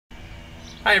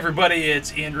Hi everybody,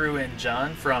 it's Andrew and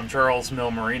John from Charles Mill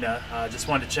Marina. Just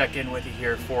wanted to check in with you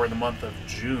here for the month of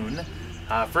June.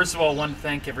 First of all, I want to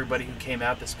thank everybody who came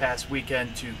out this past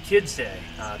weekend to Kids Day.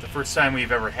 The first time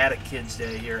we've ever had a Kids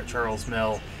Day here at Charles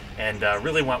Mill, and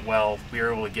really went well. We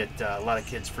were able to get a lot of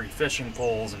kids free fishing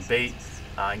poles and bait,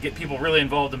 and get people really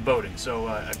involved in boating. So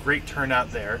a great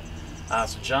turnout there.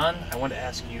 So John, I want to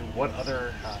ask you, what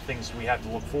other things do we have to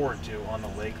look forward to on the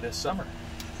lake this summer?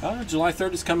 July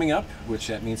 3rd is coming up, which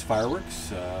that means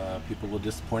fireworks. People were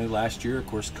disappointed last year. Of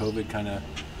course, COVID kind of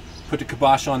put the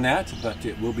kibosh on that, but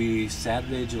it will be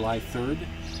Saturday, July 3rd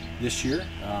this year.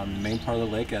 The main part of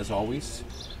the lake, as always.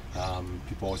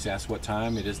 People always ask what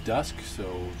time. It is dusk, so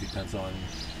it depends on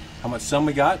how much sun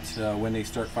we got when they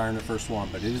start firing the first one.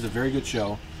 But it is a very good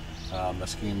show.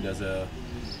 Muskegon does a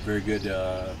very good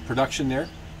production there,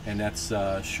 and that's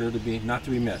sure to be not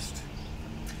to be missed.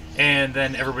 And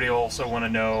then everybody will also want to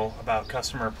know about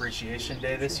Customer Appreciation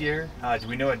Day this year. Do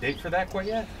we know a date for that quite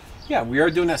yet? Yeah, we are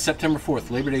doing that September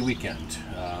 4th, Labor Day weekend.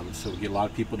 So we get a lot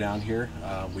of people down here.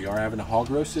 We are having a hog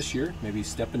roast this year, maybe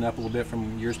stepping up a little bit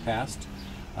from years past.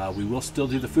 We will still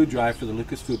do the food drive for the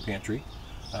Lucas Food Pantry.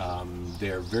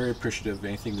 They're very appreciative of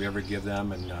anything we ever give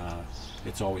them, and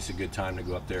it's always a good time to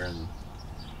go up there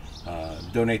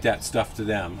and donate that stuff to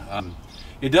them.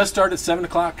 It does start at 7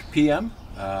 o'clock p.m.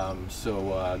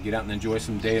 So get out and enjoy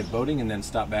some day of boating, and then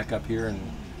stop back up here and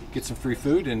get some free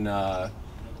food, and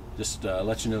just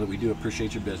let you know that we do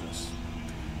appreciate your business.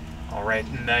 All right,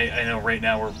 and I know right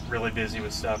now we're really busy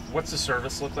with stuff. What's the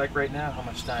service look like right now? How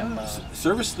much time?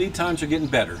 Service lead times are getting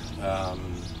better.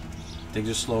 Things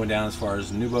are slowing down as far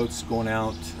as new boats going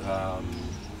out,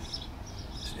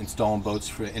 installing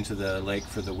boats into the lake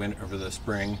for the winter, for the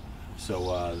spring.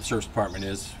 So the service department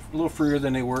is a little freer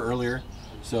than they were earlier.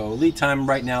 So lead time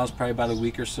right now is probably about a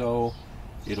week or so.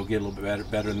 It'll get a little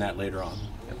bit better than that later on.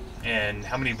 Yep. And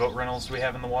how many boat rentals do we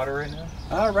have in the water right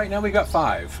now? Right now we got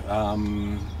 5.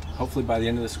 Hopefully by the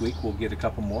end of this week we'll get a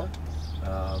couple more.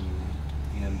 I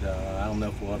don't know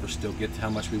if we'll ever still get to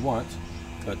how much we want,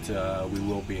 but we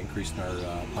will be increasing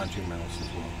our pontoon rentals as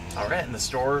well. All right, and the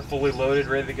store fully loaded,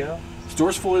 ready to go?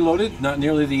 Store's fully loaded, not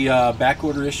nearly the back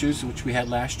order issues which we had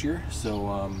last year,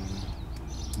 so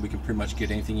we can pretty much get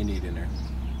anything you need in there.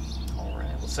 All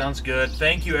right, well, sounds good.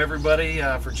 Thank you, everybody,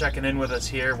 for checking in with us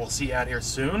here. We'll see you out here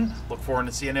soon. Look forward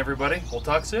to seeing everybody. We'll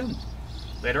talk soon.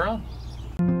 Later on.